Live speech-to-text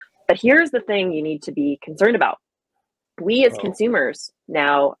But here's the thing you need to be concerned about. We as Oh. consumers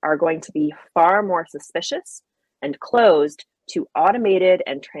now are going to be far more suspicious and closed to automated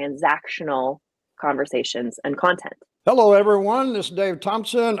and transactional conversations and content. Hello, everyone. This is Dave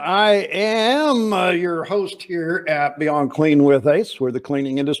Thompson. I am your host here at Beyond Clean with Ace, where the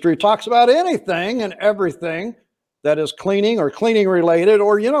cleaning industry talks about anything and everything that is cleaning or cleaning related,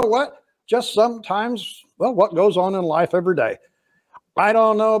 or you know what, just sometimes, well, what goes on in life every day. I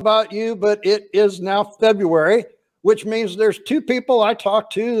don't know about you, but it is now February, which means there's two people I talk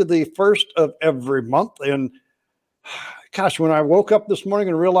to the first of every month. And gosh, when I woke up this morning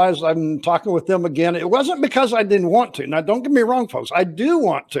and realized I'm talking with them again, it wasn't because I didn't want to. Now, don't get me wrong, folks. I do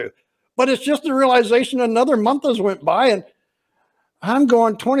want to, but it's just the realization another month has went by and I'm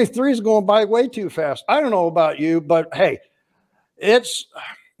going, 23 is going by way too fast. I don't know about you, but hey, it's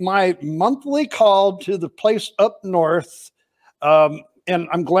my monthly call to the place up north. And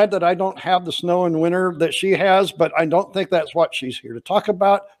I'm glad that I don't have the snow and winter that she has, but I don't think that's what she's here to talk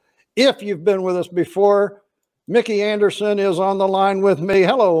about. If you've been with us before, Mickey Anderson is on the line with me.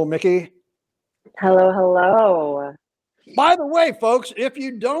 Hello, Mickey. Hello, hello. By the way, folks, if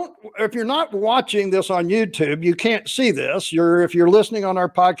you're not watching this on YouTube, you can't see this. If you're listening on our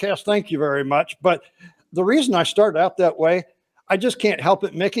podcast, thank you very much. But the reason I started out that way, I just can't help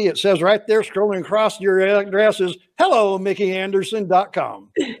it, Mickey. It says right there, scrolling across your address is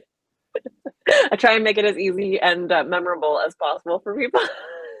hellomickeyAnderson.com. I try and make it as easy and memorable as possible for people.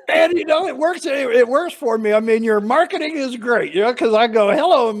 And you know, it works. It works for me. I mean, your marketing is great, you know, because I go,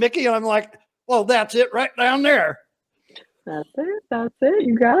 hello, Mickey. And I'm like, well, that's it right down there. That's it. That's it.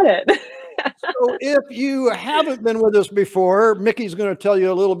 You got it. So if you haven't been with us before, Mickey's going to tell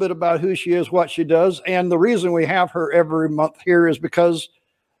you a little bit about who she is, what she does. And the reason we have her every month here is because,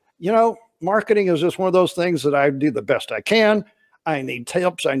 you know, marketing is just one of those things that I do the best I can. I need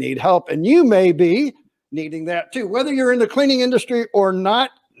tips. I need help. And you may be needing that too. Whether you're in the cleaning industry or not,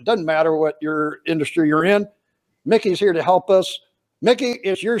 it doesn't matter what your industry you're in. Mickey's here to help us. Mickey,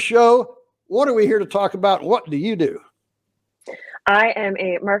 it's your show. What are we here to talk about? What do you do? I am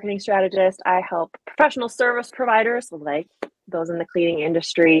a marketing strategist. I help professional service providers, like those in the cleaning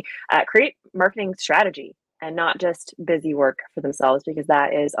industry, create marketing strategy and not just busy work for themselves, because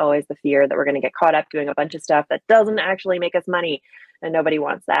that is always the fear that we're going to get caught up doing a bunch of stuff that doesn't actually make us money. And nobody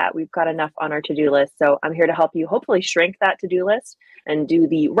wants that. We've got enough on our to-do list. So I'm here to help you hopefully shrink that to-do list and do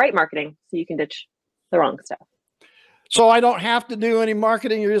the right marketing so you can ditch the wrong stuff. So I don't have to do any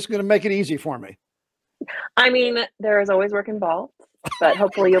marketing. You're just going to make it easy for me. I mean, there is always work involved, but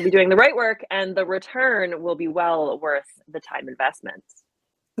hopefully you'll be doing the right work and the return will be well worth the time investment.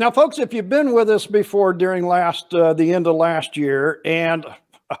 Now, folks, if you've been with us before during the end of last year and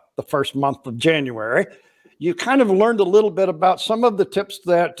the first month of January, you kind of learned a little bit about some of the tips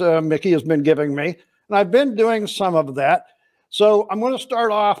that Mickey has been giving me. And I've been doing some of that. So I'm going to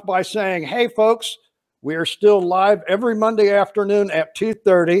start off by saying, hey, folks, we are still live every Monday afternoon at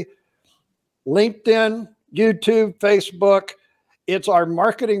 2:30. LinkedIn, YouTube, Facebook. It's our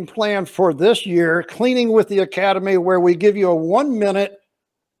marketing plan for this year, Cleaning with the Academy, where we give you a 1-minute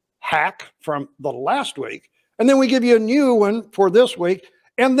hack from the last week. And then we give you a new one for this week.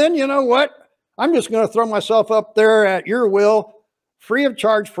 And then you know what? I'm just going to throw myself up there at your will, free of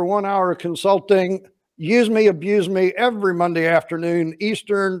charge for 1 hour of consulting. Use me, abuse me every Monday afternoon,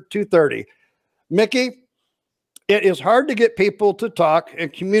 Eastern, 2:30. Mickey, it is hard to get people to talk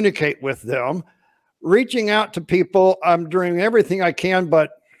and communicate with them. Reaching out to people, I'm doing everything I can,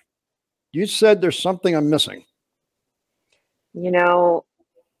 but you said there's something I'm missing. You know,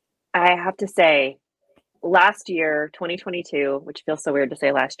 I have to say, last year, 2022, which feels so weird to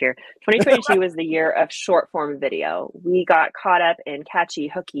say last year, 2022 was the year of short form video. We got caught up in catchy,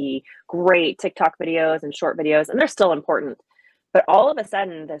 hooky, great TikTok videos and short videos, and they're still important. But all of a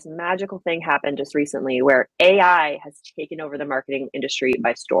sudden, this magical thing happened just recently where AI has taken over the marketing industry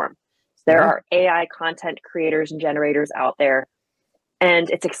by storm. So there are AI content creators and generators out there, and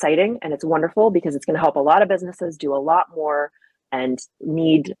it's exciting and it's wonderful because it's going to help a lot of businesses do a lot more and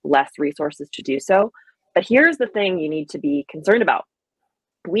need less resources to do so. But here's the thing you need to be concerned about.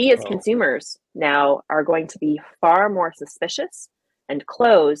 We as consumers now are going to be far more suspicious and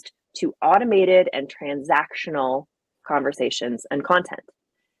closed to automated and transactional conversations and content.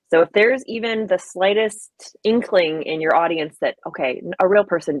 So if there's even the slightest inkling in your audience that, okay, a real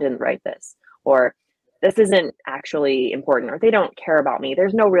person didn't write this, or this isn't actually important, or they don't care about me,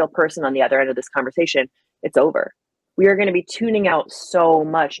 there's no real person on the other end of this conversation, it's over. We are going to be tuning out so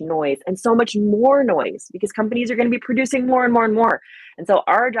much noise and so much more noise because companies are going to be producing more and more and more. And so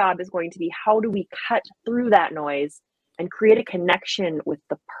our job is going to be, how do we cut through that noise and create a connection with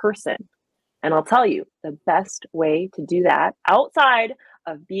the person. And I'll tell you, the best way to do that outside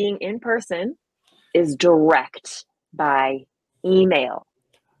of being in person is direct by email.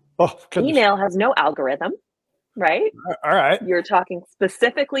 Oh, goodness. Email has no algorithm, right? All right. You're talking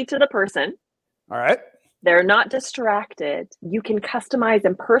specifically to the person. All right. They're not distracted. You can customize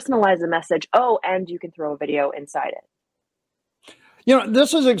and personalize the message. Oh, and you can throw a video inside it. You know,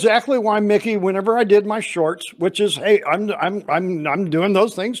 this is exactly why, Mickey, whenever I did my shorts, which is, hey, I'm doing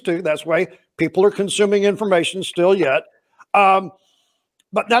those things too. That's why people are consuming information still yet.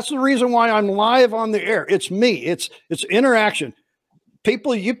 But that's the reason why I'm live on the air. It's me. It's interaction.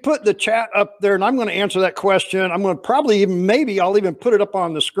 People, you put the chat up there, and I'm going to answer that question. I'm going to probably even, maybe I'll even put it up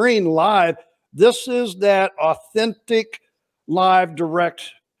on the screen live. This is that authentic, live,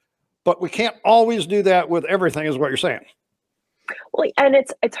 direct, but we can't always do that with everything, is what you're saying. Well, and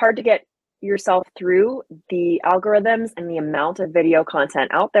it's hard to get yourself through the algorithms and the amount of video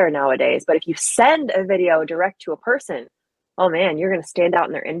content out there nowadays. But if you send a video direct to a person, oh man, you're going to stand out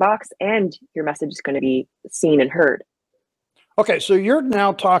in their inbox and your message is going to be seen and heard. Okay, so you're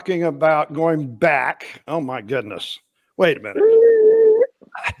now talking about going back. Oh my goodness. Wait a minute.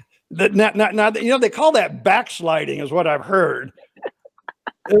 Now, you know, they call that backsliding is what I've heard.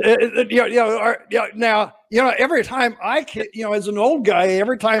 Now, you know, every time I can, you know, as an old guy,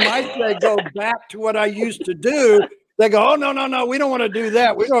 every time I say go back to what I used to do, they go, oh, no, we don't want to do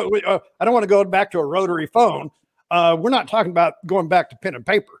that. I don't want to go back to a rotary phone. We're not talking about going back to pen and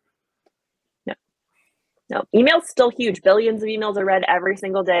paper. No, email's still huge. Billions of emails are read every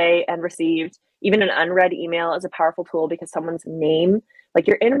single day and received. Even an unread email is a powerful tool because someone's name, like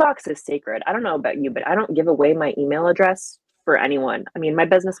your inbox is sacred. I don't know about you, but I don't give away my email address for anyone. I mean, my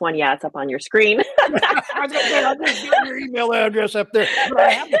business one, yeah, it's up on your screen. I just got your email address up there. But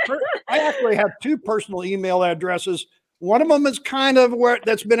I actually have two personal email addresses. One of them is kind of where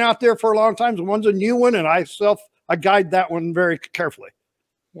that's been out there for a long time. One's a new one, and I guide that one very carefully.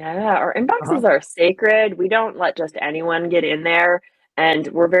 Yeah, our inboxes are sacred. We don't let just anyone get in there. And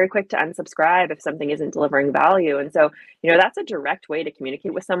we're very quick to unsubscribe if something isn't delivering value. And so, you know, that's a direct way to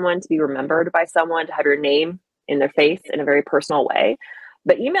communicate with someone, to be remembered by someone, to have your name in their face in a very personal way.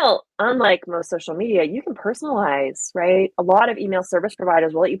 But email, unlike most social media, you can personalize, right? A lot of email service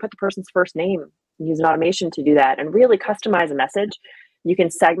providers will let you put the person's first name, use an automation to do that, and really customize a message. You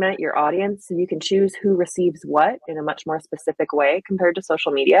can segment your audience so you can choose who receives what in a much more specific way compared to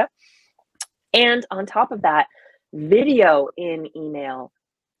social media. And on top of that, video in email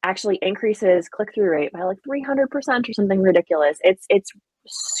actually increases click-through rate by like 300% or something ridiculous. It's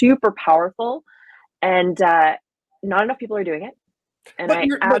super powerful, and not enough people are doing it. And I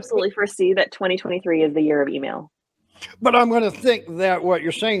absolutely foresee that 2023 is the year of email. But I'm going to think that what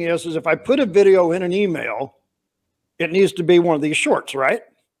you're saying is if I put a video in an email, it needs to be one of these shorts, right?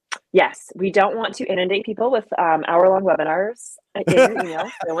 Yes, we don't want to inundate people with hour-long webinars in your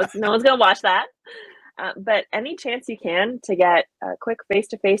email. No one's going to watch that. But any chance you can to get a quick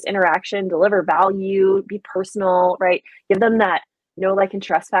face-to-face interaction, deliver value, be personal, right? Give them that know, like, and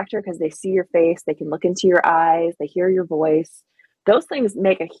trust factor because they see your face, they can look into your eyes, they hear your voice. Those things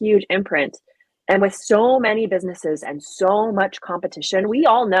make a huge imprint. And with so many businesses and so much competition, we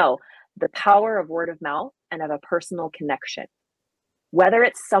all know the power of word of mouth and of a personal connection. Whether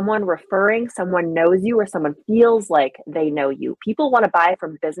it's someone referring, someone knows you, or someone feels like they know you. People want to buy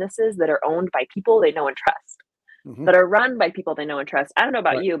from businesses that are owned by people they know and trust, that are run by people they know and trust. I don't know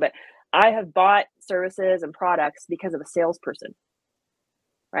about you, but I have bought services and products because of a salesperson,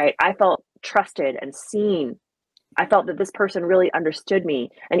 right? I felt trusted and seen. I felt that this person really understood me.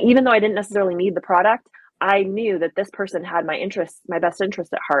 And even though I didn't necessarily need the product, I knew that this person had my interests, my best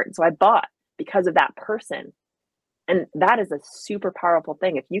interest at heart. And so I bought because of that person. And that is a super powerful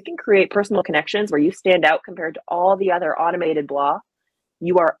thing. If you can create personal connections where you stand out compared to all the other automated blah,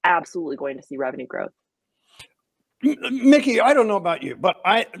 you are absolutely going to see revenue growth. Mickey, I don't know about you, but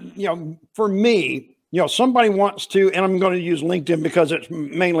for me, somebody wants to, and I'm going to use LinkedIn because it's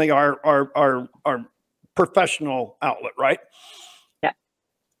mainly our professional outlet, right? Yeah.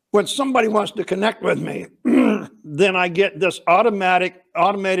 When somebody wants to connect with me, then I get this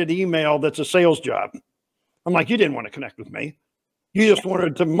automated email that's a sales job. I'm like, you didn't want to connect with me. You just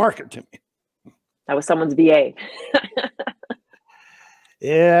wanted to market to me. That was someone's VA.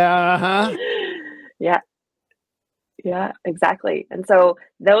 Yeah. Yeah, exactly. And so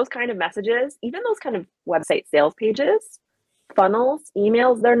those kind of messages, even those kind of website sales pages, funnels,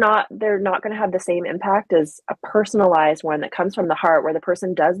 emails, they're not going to have the same impact as a personalized one that comes from the heart, where the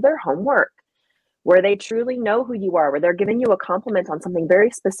person does their homework, where they truly know who you are, where they're giving you a compliment on something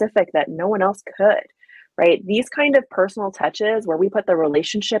very specific that no one else could. right? These kind of personal touches where we put the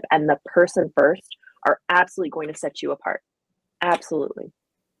relationship and the person first are absolutely going to set you apart. Absolutely.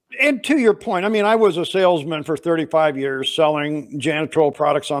 And to your point, I mean, I was a salesman for 35 years selling janitorial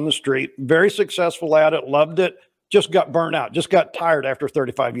products on the street, very successful at it, loved it, just got burnt out, just got tired after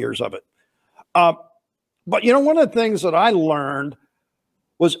 35 years of it. But you know, one of the things that I learned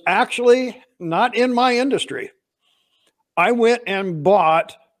was actually not in my industry. I went and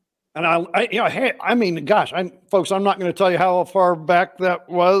bought, and hey, I mean, gosh, folks, I'm not going to tell you how far back that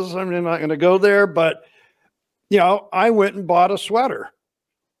was. I'm not going to go there, but I went and bought a sweater.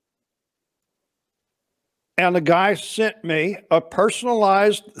 And the guy sent me a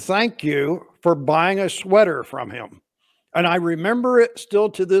personalized thank you for buying a sweater from him. And I remember it still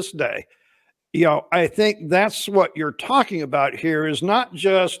to this day. I think that's what you're talking about here is not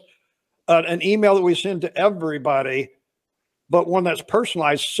just an email that we send to everybody, but one that's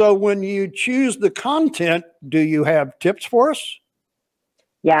personalized. So when you choose the content, do you have tips for us?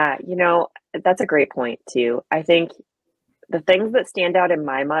 Yeah, that's a great point too. I think the things that stand out in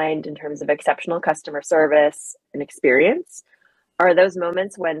my mind in terms of exceptional customer service and experience are those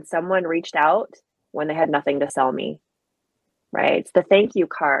moments when someone reached out when they had nothing to sell me, right? It's the thank you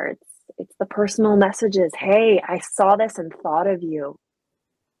cards. It's the personal messages. Hey, I saw this and thought of you.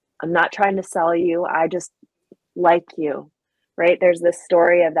 I'm not trying to sell you. I just like you, right? There's this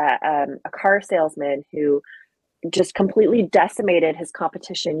story of that a car salesman who just completely decimated his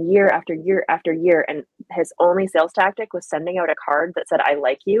competition year after year after year. And his only sales tactic was sending out a card that said, I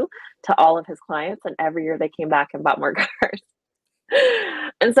like you to all of his clients. And every year they came back and bought more cars.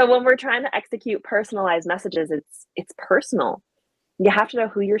 And so when we're trying to execute personalized messages, it's personal. You have to know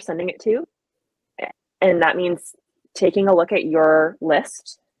who you're sending it to. And that means taking a look at your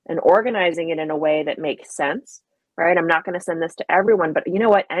list and organizing it in a way that makes sense, right? I'm not going to send this to everyone, but you know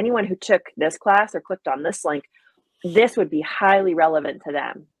what? Anyone who took this class or clicked on this link, this would be highly relevant to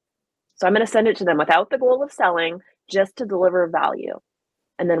them. So I'm going to send it to them without the goal of selling, just to deliver value.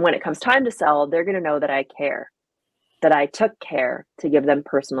 And then when it comes time to sell, they're going to know that I care, that I took care to give them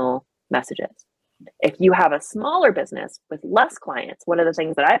personal messages. If you have a smaller business with less clients, one of the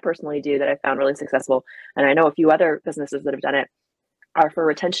things that I personally do that I found really successful, and I know a few other businesses that have done it, are for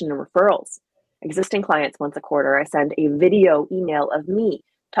retention and referrals. Existing clients once a quarter, I send a video email of me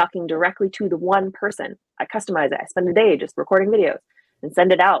talking directly to the one person. I customize it. I spend a day just recording videos and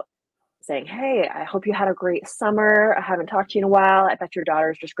send it out saying, hey, I hope you had a great summer. I haven't talked to you in a while. I bet your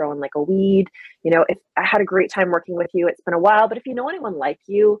daughter's just growing like a weed. If I had a great time working with you, it's been a while, but if you know anyone like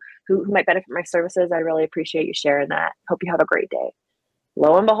you who might benefit from my services, I really appreciate you sharing that. Hope you have a great day.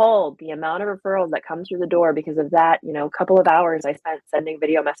 Lo and behold, the amount of referrals that come through the door because of that, couple of hours I spent sending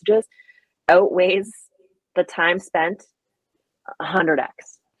video messages outweighs the time spent 100x.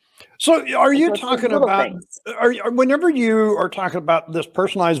 So are you talking about, whenever you are talking about this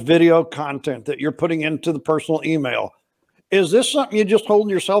personalized video content that you're putting into the personal email, is this something you just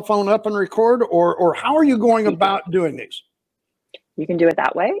hold your cell phone up and record, or how are you going about doing these? You can do it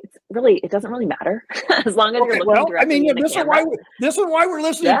that way. It doesn't really matter as long as you're looking directly in the camera. This is why we're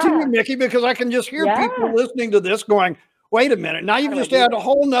listening to you, Nikki, because I can just hear people listening to this going, wait a minute, now you've just added a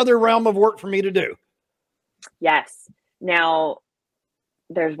whole nother realm of work for me to do. Yes. Now,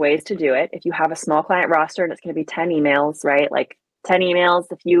 there's ways to do it. If you have a small client roster and it's going to be 10 emails, right? Like 10 emails,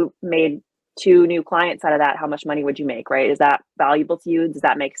 if you made 2 new clients out of that, how much money would you make, right? Is that valuable to you? Does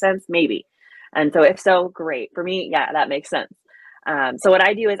that make sense? Maybe. And so if so, great. For me, yeah, that makes sense. So what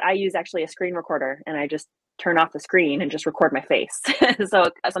I do is I use actually a screen recorder and I just turn off the screen and just record my face. So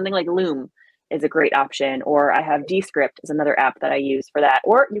something like Loom is a great option, or I have Descript is another app that I use for that.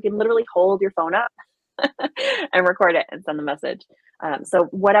 Or you can literally hold your phone up and record it and send the message. So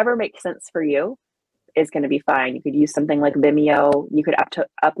whatever makes sense for you is going to be fine. You could use something like Vimeo. You could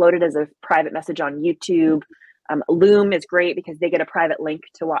upload it as a private message on YouTube. Loom is great because they get a private link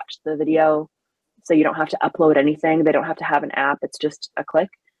to watch the video. So you don't have to upload anything. They don't have to have an app. It's just a click.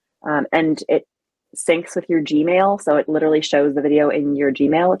 And it syncs with your Gmail. So it literally shows the video in your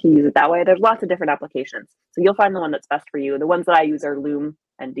Gmail if you use it that way. There's lots of different applications. So you'll find the one that's best for you. The ones that I use are Loom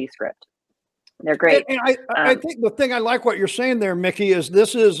and Descript. They're great. And I think the thing I like what you're saying there, Mickey, is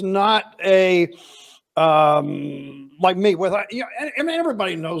this is not a like me with, I mean,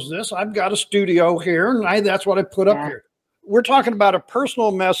 everybody knows this. I've got a studio here and that's what I put up here. We're talking about a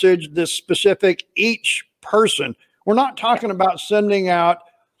personal message that's specific each person. We're not talking about sending out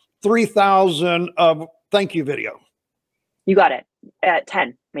 3,000 of thank you video. You got it. At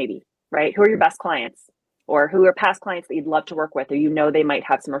 10, maybe, right? Who are your best clients? or who are past clients that you'd love to work with, or they might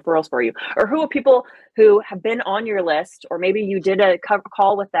have some referrals for you, or who are people who have been on your list, or maybe you did a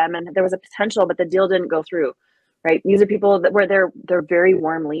call with them and there was a potential, but the deal didn't go through, right? These are people where they're very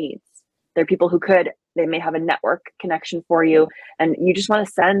warm leads. They're people who they may have a network connection for you, and you just want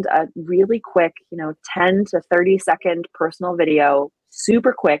to send a really quick, 10 to 30-second personal video,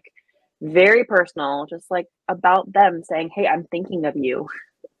 super quick, very personal, just like about them, saying, hey, I'm thinking of you.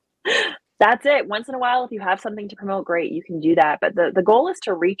 That's it. Once in a while, if you have something to promote, great, you can do that. But the goal is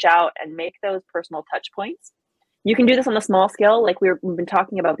to reach out and make those personal touch points. You can do this on a small scale, like we've been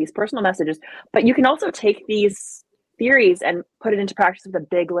talking about these personal messages, but you can also take these theories and put it into practice with a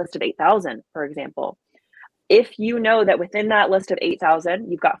big list of 8,000, for example. If you know that within that list of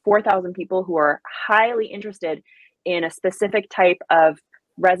 8,000, you've got 4,000 people who are highly interested in a specific type of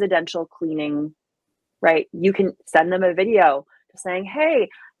residential cleaning, right? You can send them a video saying, hey,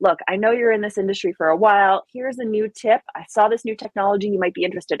 look, I know you're in this industry for a while. Here's a new tip. I saw this new technology you might be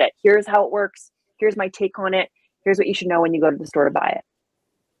interested in. Here's how it works. Here's my take on it. Here's what you should know when you go to the store to buy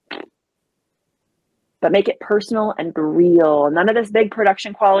it. But make it personal and real. None of this big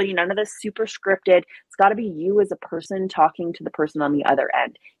production quality, none of this super scripted. It's got to be you as a person talking to the person on the other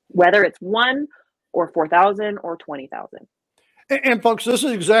end, whether it's 1 or 4,000 or 20,000. And folks, this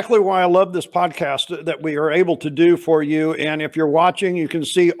is exactly why I love this podcast that we are able to do for you. And if you're watching, you can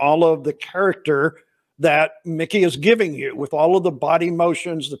see all of the character that Mickey is giving you with all of the body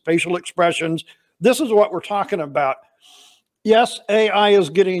motions, the facial expressions. This is what we're talking about. Yes, AI is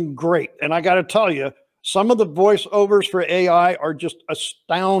getting great. And I got to tell you, some of the voiceovers for AI are just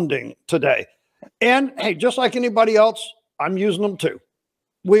astounding today. And hey, just like anybody else, I'm using them too.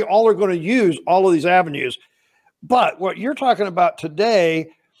 We all are going to use all of these avenues. But what you're talking about today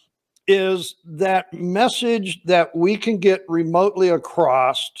is that message that we can get remotely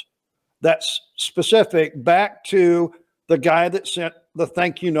across that's specific back to the guy that sent the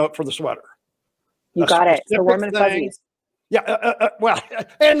thank you note for the sweater. You got it. So warm and fuzzies. Yeah, well,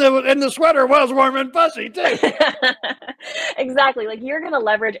 and the sweater was warm and fuzzy too. Exactly. Like, you're going to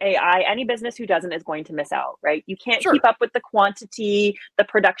leverage AI. Any business who doesn't is going to miss out, right? You can't keep up with the quantity, the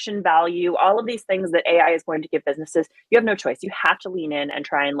production value, all of these things that AI is going to give businesses. You have no choice. You have to lean in and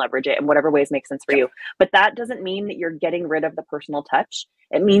try and leverage it in whatever ways make sense for you. But that doesn't mean that you're getting rid of the personal touch.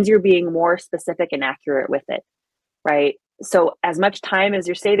 It means you're being more specific and accurate with it, right? So as much time as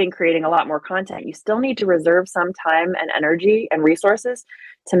you're saving creating a lot more content, you still need to reserve some time and energy and resources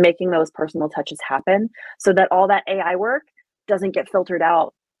to making those personal touches happen, so that all that AI work doesn't get filtered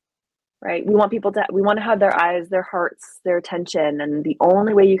out, right? We want to have their eyes, their hearts, their attention. And the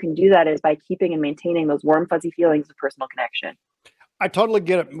only way you can do that is by keeping and maintaining those warm, fuzzy feelings of personal connection. I totally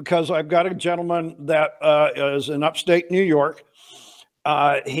get it, because I've got a gentleman that is in upstate New York.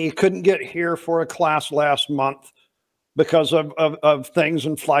 He couldn't get here for a class last month because of things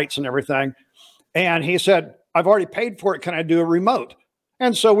and flights and everything. And he said, I've already paid for it. Can I do a remote?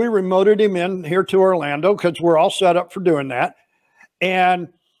 And so we remoted him in here to Orlando, because we're all set up for doing that. And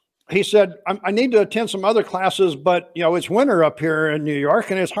he said, I need to attend some other classes, but it's winter up here in New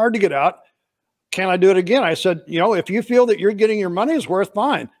York and it's hard to get out. Can I do it again? I said, if you feel that you're getting your money's worth,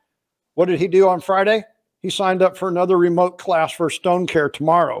 fine. What did he do on Friday? He signed up for another remote class for Stone Care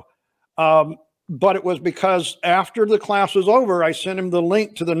tomorrow. But it was because after the class was over, I sent him the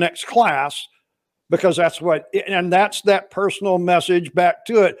link to the next class, because that's that personal message back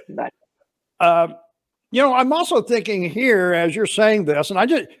to it. I'm also thinking here, as you're saying this, and I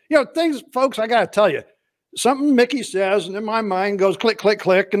just, things, folks, I got to tell you, something Mickey says, and in my mind goes click, click,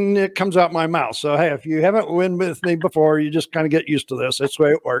 click, and it comes out my mouth. So, hey, if you haven't been with me before, you just kind of get used to this. That's the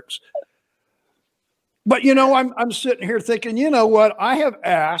way it works. But, I'm sitting here thinking, you know what? I have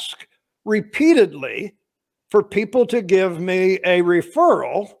asked repeatedly for people to give me a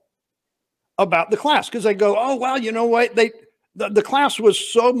referral about the class, because they go, oh, well, you know what? The class was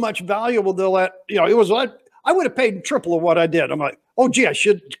so much valuable. They'll it was like, I would have paid triple of what I did. I'm like, oh, gee,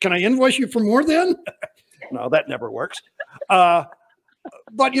 can I invoice you for more then? No, that never works. But,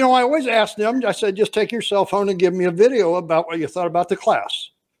 I always ask them, I said, just take your cell phone and give me a video about what you thought about the class.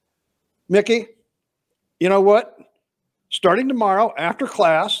 Mickey, you know what? Starting tomorrow after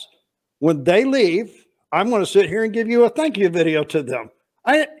class, when they leave, I'm going to sit here and give you a thank you video to them.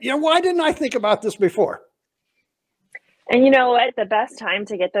 Why didn't I think about this before? And you know what? The best time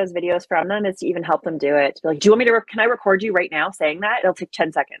to get those videos from them is to even help them do it. To be like, do you want me to, can I record you right now saying that? It'll take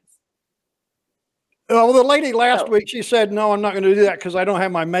 10 seconds. Well, the lady last week, she said, no, I'm not going to do that because I don't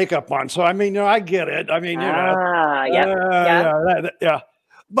have my makeup on. So, I mean, I get it. I mean, yeah.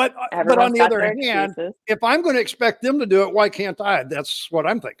 But on the other hand, if I'm going to expect them to do it, why can't I? That's what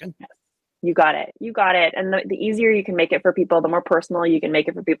I'm thinking. You got it. You got it. And the easier you can make it for people, the more personal you can make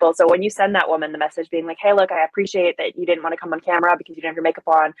it for people. So when you send that woman the message being like, hey, look, I appreciate that you didn't want to come on camera because you didn't have your makeup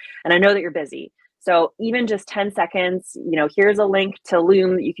on. And I know that you're busy. So even just 10 seconds, here's a link to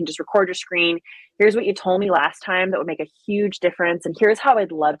Loom that you can just record your screen. Here's what you told me last time that would make a huge difference. And here's how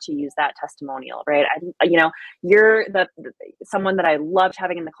I'd love to use that testimonial, right? You're someone that I loved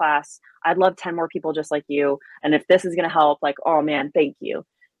having in the class. I'd love 10 more people just like you. And if this is going to help, like, oh man, thank you.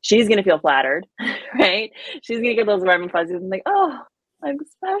 She's going to feel flattered, right? She's going to get those warm and fuzzies and think, oh, I'm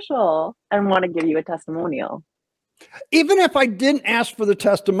special, and want to give you a testimonial. Even if I didn't ask for the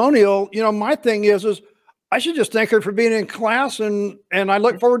testimonial, my thing is I should just thank her for being in class, and I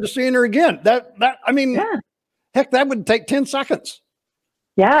look forward to seeing her again. Heck, that would take 10 seconds.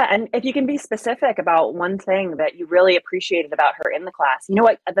 Yeah. And if you can be specific about one thing that you really appreciated about her in the class, you know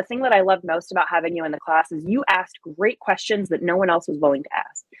what? The thing that I love most about having you in the class is you asked great questions that no one else was willing to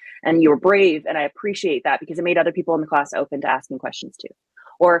ask. And you were brave. And I appreciate that because it made other people in the class open to asking questions too.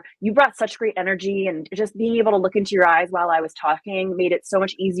 Or you brought such great energy, and just being able to look into your eyes while I was talking made it so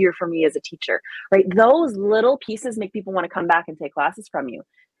much easier for me as a teacher, right? Those little pieces make people want to come back and take classes from you.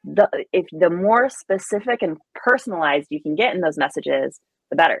 If the more specific and personalized you can get in those messages,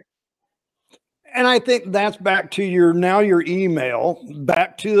 the better. And I think that's back to your email,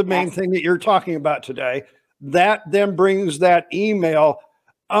 back to the main thing that you're talking about today. That then brings that email.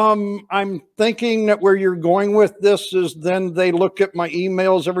 I'm thinking that where you're going with this is then they look at my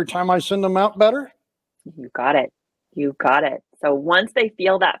emails every time I send them out better. You got it. You got it. So once they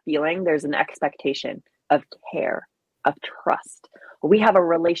feel that feeling, there's an expectation of care, of trust. We have a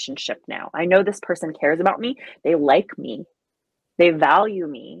relationship now. I know this person cares about me. They like me. They value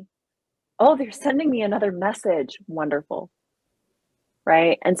me. Oh, they're sending me another message. Wonderful.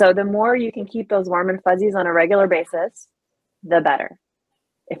 Right? And so the more you can keep those warm and fuzzies on a regular basis, the better.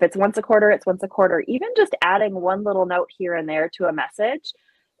 If it's once a quarter, it's once a quarter. Even just adding one little note here and there to a message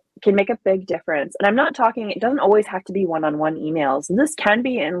can make a big difference. And I'm not talking, it doesn't always have to be one-on-one emails. And this can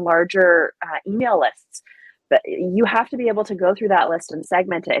be in larger email lists. But you have to be able to go through that list and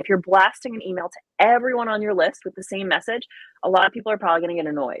segment it. If you're blasting an email to everyone on your list with the same message, a lot of people are probably going to get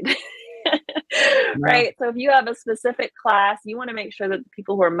annoyed. Right? So if you have a specific class, you want to make sure that the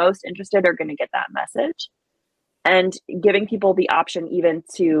people who are most interested are going to get that message. And giving people the option even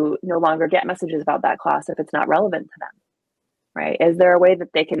to no longer get messages about that class if it's not relevant to them. Right? Is there a way that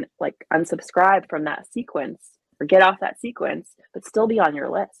they can unsubscribe from that sequence or get off that sequence, but still be on your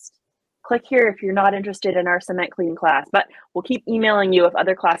list? Click here if you're not interested in our cement clean class, but we'll keep emailing you if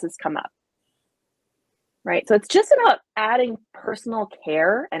other classes come up. Right? So it's just about adding personal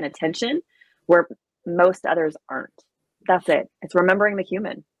care and attention where most others aren't. That's it. It's remembering the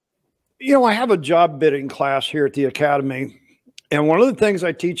human. I have a job bidding class here at the Academy. And one of the things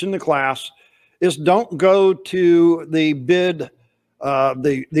I teach in the class is don't go to the bid,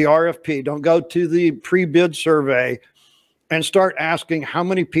 the RFP, don't go to the pre-bid survey and start asking how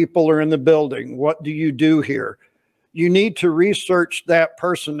many people are in the building. What do you do here? You need to research that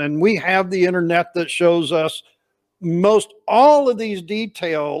person. And we have the internet that shows us most all of these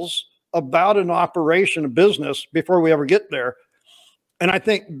details about an operation, a business, before we ever get there. And I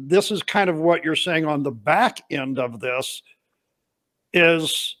think this is kind of what you're saying on the back end of this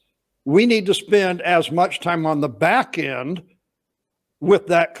is we need to spend as much time on the back end with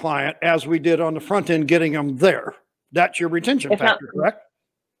that client as we did on the front end getting them there. That's your retention factor, correct?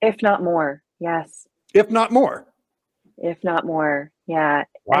 If not more, yes. If not more. If not more, yeah.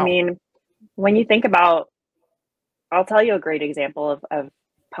 Wow. I mean, when you think about, I'll tell you a great example of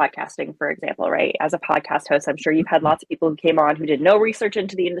podcasting, for example, right? As a podcast host, I'm sure you've had lots of people who came on who did no research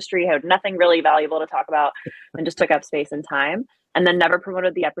into the industry, had nothing really valuable to talk about, and just took up space and time, and then never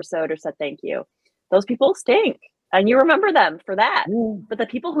promoted the episode or said thank you. Those people stink. And you remember them for that. But the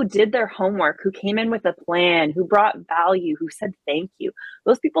people who did their homework, who came in with a plan, who brought value, who said thank you,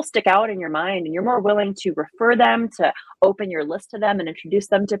 those people stick out in your mind, and you're more willing to refer them, to open your list to them and introduce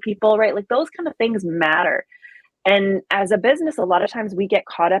them to people, right? Like those kind of things matter. And as a business, a lot of times we get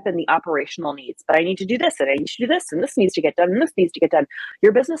caught up in the operational needs, but I need to do this and I need to do this and this needs to get done and this needs to get done.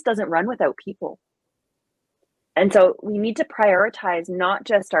 Your business doesn't run without people. And so we need to prioritize not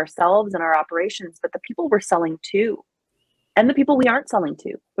just ourselves and our operations, but the people we're selling to and the people we aren't selling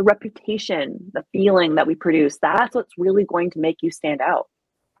to, the reputation, the feeling that we produce. That's what's really going to make you stand out.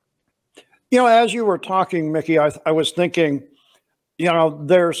 As you were talking, Mickey, I was thinking,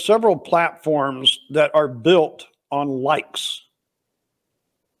 there are several platforms that are built on likes.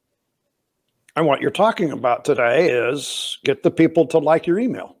 And what you're talking about today is get the people to like your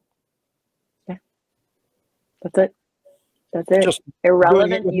email. Yeah, that's it. That's it. Just doing it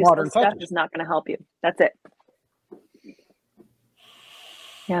Irrelevant, with useless modern stuff touches. is not going to help you. That's it.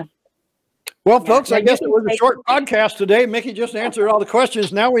 Yeah. Well, Yeah. folks, Now I you guess it can was a take, short podcast today. Mickey just answered all the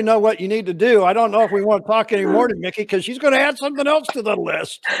questions. Now we know what you need to do. I don't know if we want to talk anymore to Mickey because she's going to add something else to the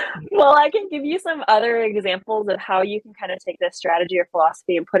list. well, I can give you some other examples of how you can kind of take this strategy or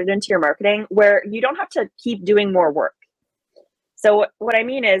philosophy and put it into your marketing where you don't have to keep doing more work. So what I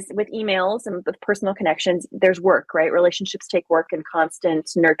mean is with emails and with personal connections, there's work, right? Relationships take work and constant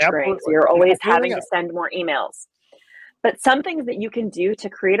nurturing. So Absolutely. you're always Here we having go. to send more emails. But some things that you can do to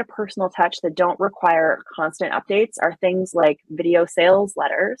create a personal touch that don't require constant updates are things like video sales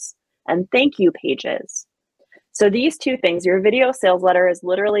letters and thank you pages. So these two things, your video sales letter is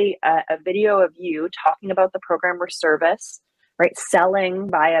literally a video of you talking about the program or service, right? Selling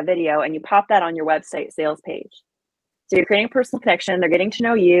via video, and you pop that on your website sales page. So you're creating a personal connection. They're getting to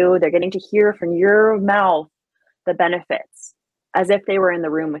know you. They're getting to hear from your mouth the benefits as if they were in the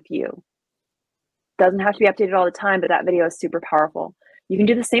room with you. Doesn't have to be updated all the time, but that video is super powerful. You can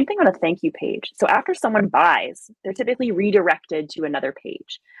do the same thing on a thank you page. So after someone buys, they're typically redirected to another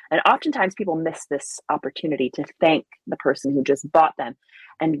page. And oftentimes people miss this opportunity to thank the person who just bought them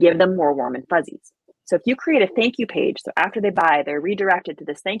and give them more warm and fuzzies. So if you create a thank you page, so after they buy, they're redirected to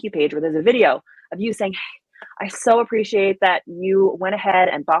this thank you page where there's a video of you saying, I so appreciate that you went ahead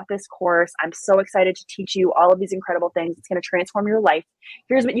and bought this course. I'm so excited to teach you all of these incredible things. It's going to transform your life.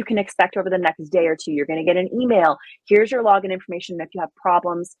 Here's what you can expect over the next day or two. You're going to get an email. Here's your login information. If you have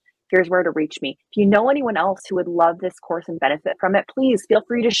problems, here's where to reach me. If you know anyone else who would love this course and benefit from it, please feel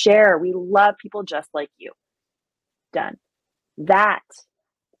free to share. We love people just like you. Done. That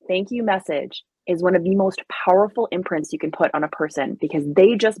thank you message is one of the most powerful imprints you can put on a person because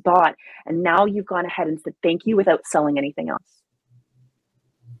they just bought and now you've gone ahead and said thank you without selling anything else.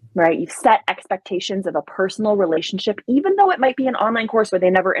 Right? You've set expectations of a personal relationship, even though it might be an online course where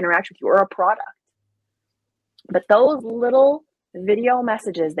they never interact with you or a product. But those little video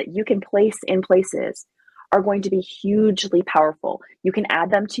messages that you can place in places are going to be hugely powerful. You can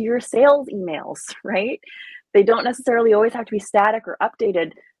add them to your sales emails, right? They don't necessarily always have to be static or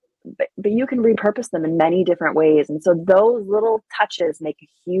updated, but you can repurpose them in many different ways. And so those little touches make a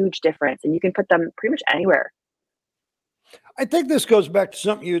huge difference and you can put them pretty much anywhere. I think this goes back to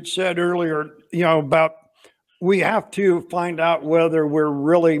something you had said earlier, about we have to find out whether we're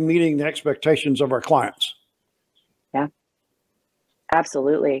really meeting the expectations of our clients. Yeah,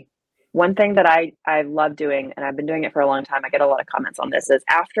 absolutely. One thing that I love doing, and I've been doing it for a long time, I get a lot of comments on this, is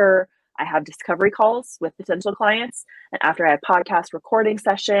after I have discovery calls with potential clients, and after I have podcast recording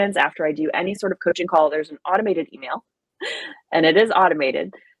sessions, after I do any sort of coaching call, there's an automated email, and it is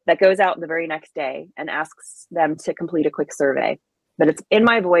automated, that goes out the very next day and asks them to complete a quick survey. But it's in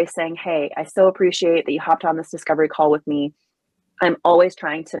my voice saying, hey, I so appreciate that you hopped on this discovery call with me. I'm always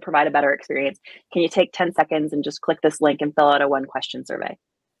trying to provide a better experience. Can you take 10 seconds and just click this link and fill out a 1-question survey?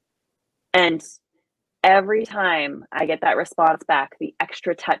 And every time I get that response back, the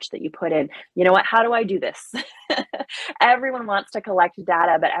extra touch that you put in, you know what, how do I do this? Everyone wants to collect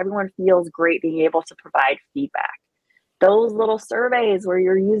data, but everyone feels great being able to provide feedback. Those little surveys where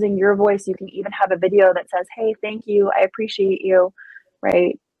you're using your voice, you can even have a video that says, hey, thank you, I appreciate you,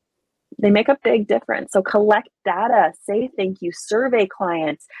 right? They make a big difference. So collect data, say thank you, survey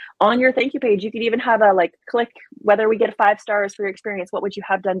clients. On your thank you page, you could even have a click whether we get 5 stars for your experience, what would you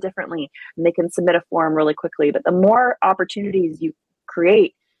have done differently? And they can submit a form really quickly. But the more opportunities you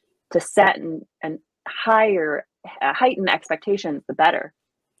create to set and heighten expectations, the better.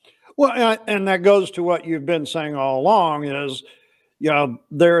 Well, and that goes to what you've been saying all along is,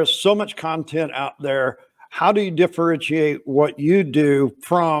 there is so much content out there. How do you differentiate what you do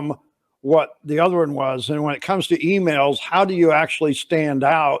from what the other one was? And when it comes to emails, how do you actually stand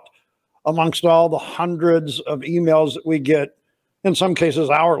out amongst all the hundreds of emails that we get, in some cases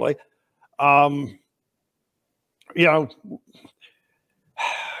hourly?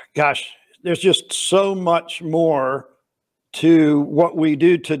 Gosh, there's just so much more to what we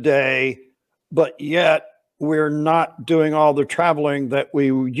do today, but yet we're not doing all the traveling that we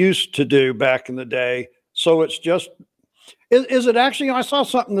used to do back in the day. So it's just, is it actually, I saw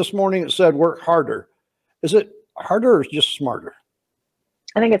something this morning that said work harder. Is it harder or just smarter?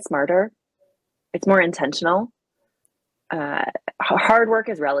 I think it's smarter. It's more intentional. Hard work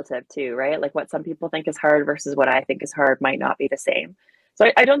is relative too, right? Like what some people think is hard versus what I think is hard might not be the same. So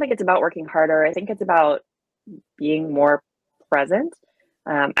I don't think it's about working harder. I think it's about being more present.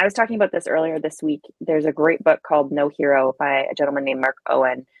 I was talking about this earlier this week. There's a great book called No Hero by a gentleman named Mark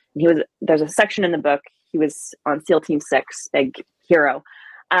Owen. And there's a section in the book, he was on SEAL Team 6, big hero.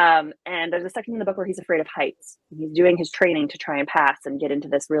 And there's a section in the book where he's afraid of heights. He's doing his training to try and pass and get into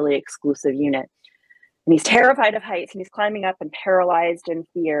this really exclusive unit. And he's terrified of heights, and he's climbing up and paralyzed in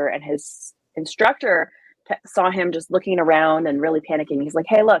fear. And his instructor saw him just looking around and really panicking. He's like,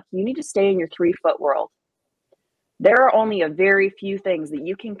 hey, look, you need to stay in your 3-foot world. There are only a very few things that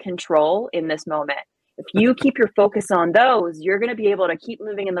you can control in this moment. If you keep your focus on those, you're going to be able to keep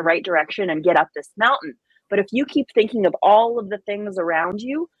moving in the right direction and get up this mountain. But if you keep thinking of all of the things around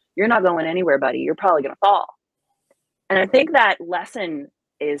you, you're not going anywhere, buddy. You're probably going to fall. And I think that lesson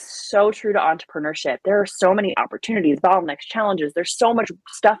is so true to entrepreneurship. There are so many opportunities, bottlenecks, challenges. There's so much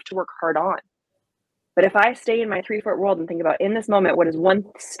stuff to work hard on. But if I stay in my 3-foot world and think about in this moment, what is one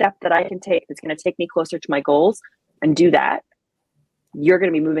step that I can take that's going to take me closer to my goals, and do that, you're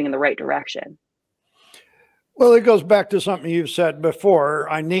going to be moving in the right direction. Well, it goes back to something you've said before.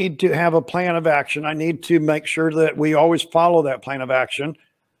 I need to have a plan of action. I need to make sure that we always follow that plan of action.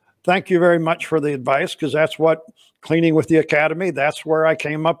 Thank you very much for the advice, because that's what Cleaning with the Academy, that's where I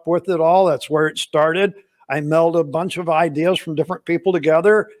came up with it all. That's where it started. I melded a bunch of ideas from different people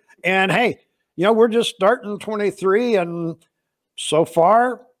together. And hey, we're just starting 23, and so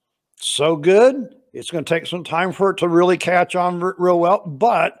far, so good. It's going to take some time for it to really catch on real well.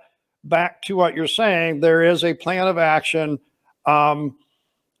 But back to what you're saying, there is a plan of action.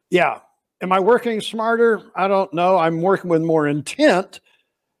 Yeah. Am I working smarter? I don't know. I'm working with more intent.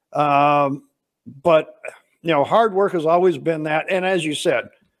 But, hard work has always been that. And as you said,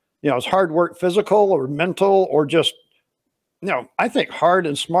 it's hard work physical or mental or just, I think hard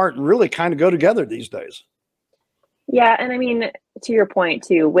and smart really kind of go together these days. Yeah. And I mean, to your point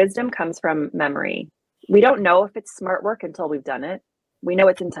too, wisdom comes from memory. We don't know if it's smart work until we've done it. We know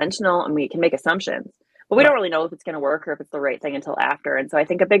it's intentional and we can make assumptions, but we don't really know if it's going to work or if it's the right thing until after. And so I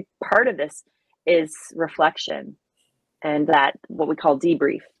think a big part of this is reflection and that what we call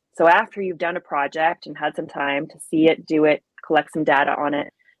debrief. So after you've done a project and had some time to see it, do it, collect some data on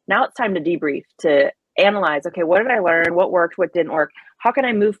it, now it's time to debrief, to analyze, okay, what did I learn? What worked? What didn't work? How can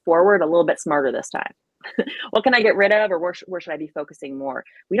I move forward a little bit smarter this time? What can I get rid of, or where should I be focusing more?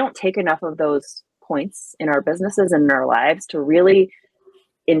 We don't take enough of those points in our businesses and in our lives to really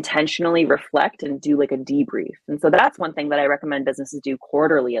intentionally reflect and do like a debrief. And so that's one thing that I recommend businesses do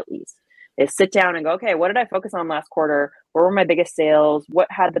quarterly at least, is sit down and go, okay, what did I focus on last quarter? Where were my biggest sales? What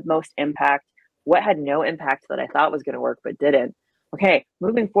had the most impact? What had no impact that I thought was going to work but didn't? Okay,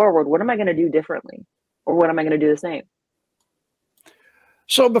 moving forward, what am I going to do differently? Or what am I going to do the same?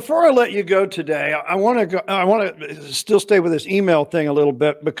 So before I let you go today, I want to still stay with this email thing a little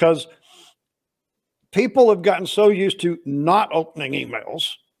bit, because people have gotten so used to not opening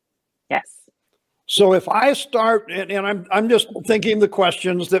emails. Yes. So if I start, and I'm just thinking the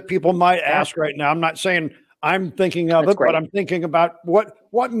questions that people might ask right now. I'm not saying I'm thinking of it, but I'm thinking about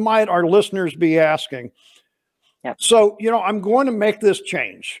what might our listeners be asking. Yep. So, I'm going to make this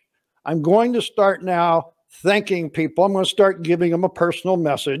change. I'm going to start now thanking people. I'm going to start giving them a personal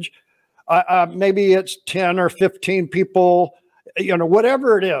message. Maybe it's 10 or 15 people,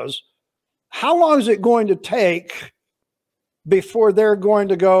 whatever it is. How long is it going to take before they're going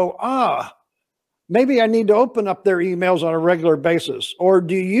to go, maybe I need to open up their emails on a regular basis? Or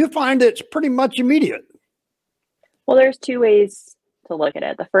do you find it's pretty much immediate? Well, there's two ways to look at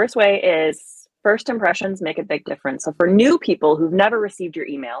it. The first way is first impressions make a big difference. So for new people who've never received your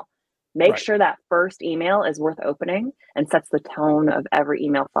email, make sure that first email is worth opening and sets the tone of every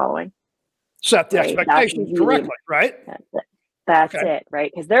email following. Set the expectations correctly, right? That's it,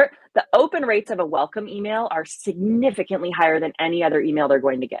 right? Because the open rates of a welcome email are significantly higher than any other email they're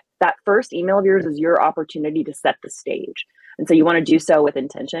going to get. That first email of yours is your opportunity to set the stage. And so you want to do so with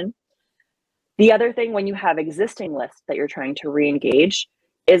intention. The other thing, when you have existing lists that you're trying to re-engage,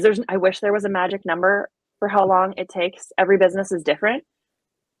 is I wish there was a magic number for how long it takes. Every business is different.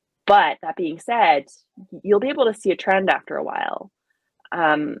 But that being said, you'll be able to see a trend after a while.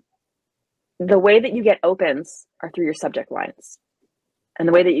 The way that you get opens are through your subject lines. And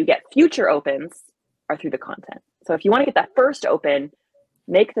the way that you get future opens are through the content. So if you want to get that first open,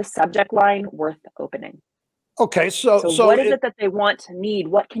 make the subject line worth opening. Okay, so what is it that they want to need?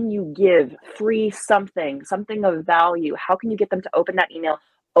 What can you give? Free something of value. How can you get them to open that email,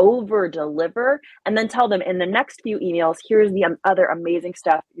 over deliver, and then tell them in the next few emails, here's the other amazing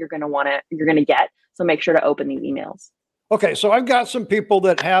stuff you're going to get. So make sure to open these emails. Okay, so I've got some people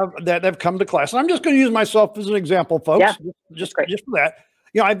that have come to class, and I'm just going to use myself as an example, folks. Yeah, just for that.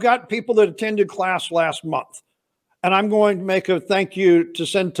 I've got people that attended class last month, and I'm going to make a thank you to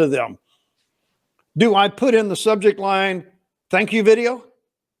send to them. Do I put in the subject line, thank you video?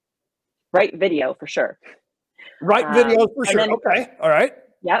 Right video for sure. Right video for sure. Okay, all right.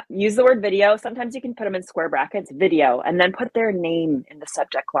 Yep. Use the word video. Sometimes you can put them in square brackets, video, and then put their name in the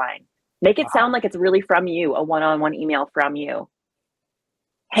subject line. Make it sound like it's really from you, a one-on-one email from you.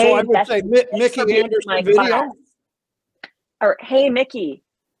 So I Hey, would Beth, say thanks for Mickey being in my Anderson video. class. Or, hey, Mickey,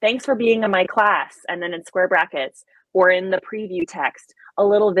 thanks for being in my class. And then in square brackets or in the preview text, a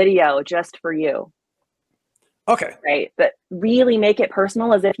little video just for you. Okay. Right. But really make it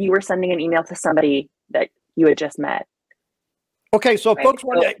personal as if you were sending an email to somebody that you had just met. Okay, so Right. folks,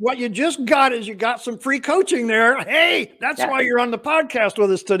 what you just got is you got some free coaching there. Hey, that's why you're on the podcast with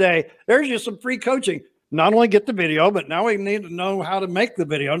us today. There's just some free coaching. Not only get the video, but now we need to know how to make the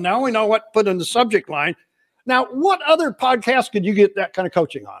video. Now we know what to put in the subject line. Now, what other podcast could you get that kind of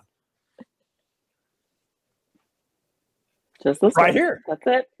coaching on? Just this right one. here. That's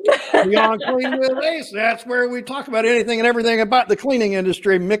it. Beyond Clean with Ace. That's where we talk about anything and everything about the cleaning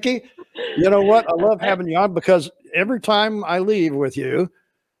industry. Mickey, you know what? I love having you on because every time I leave with you,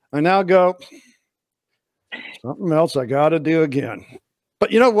 I now go, something else I got to do again.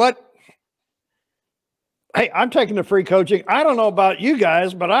 But you know what? Hey, I'm taking the free coaching. I don't know about you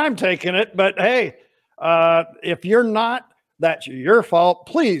guys, but I'm taking it. But hey, if you're not, that's your fault.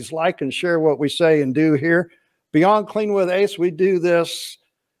 Please like and share what we say and do here. Beyond Clean with Ace, we do this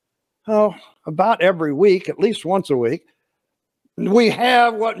about every week, at least once a week. We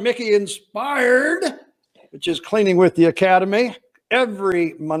have what Mickey inspired, which is Cleaning with the Academy,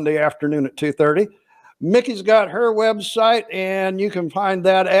 every Monday afternoon at 2:30. Mickey's got her website, and you can find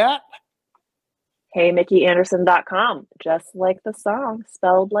that at HeyMickeyAnderson.com, just like the song,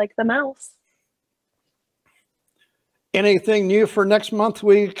 spelled like the mouse. Anything new for next month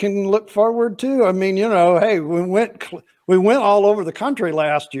we can look forward to? I mean, you know, hey, we went all over the country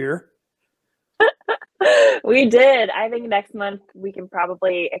last year. We did. I think next month we can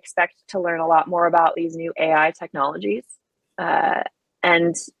probably expect to learn a lot more about these new AI technologies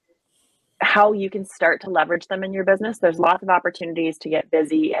and how you can start to leverage them in your business. There's lots of opportunities to get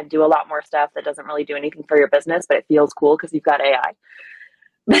busy and do a lot more stuff that doesn't really do anything for your business, but it feels cool because you've got AI.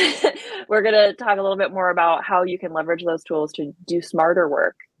 We're going to talk a little bit more about how you can leverage those tools to do smarter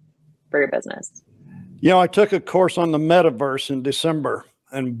work for your business. You know, I took a course on the metaverse in December,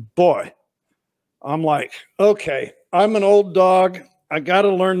 and boy, I'm like, okay, I'm an old dog. I got to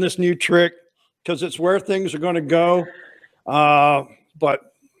learn this new trick because it's where things are going to go. But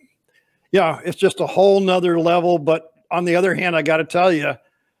yeah, it's just a whole nother level. But on the other hand, I got to tell you,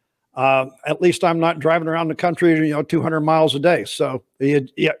 at least I'm not driving around the country, 200 miles a day. So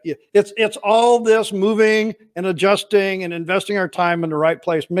it's all this moving and adjusting and investing our time in the right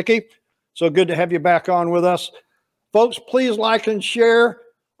place. Mickey, so good to have you back on with us. Folks, please like and share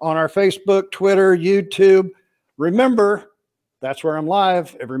on our Facebook, Twitter, YouTube. Remember, that's where I'm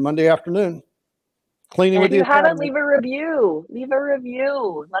live every Monday afternoon. Cleaning and with if you haven't, Academy. leave a review. Leave a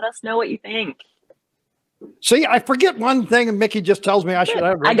review. Let us know what you think. See, I forget one thing, and Mickey just tells me I should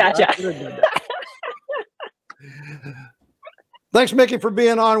have. I gotcha. Thanks, Mickey, for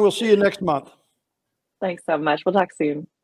being on. We'll see you next month. Thanks so much. We'll talk soon.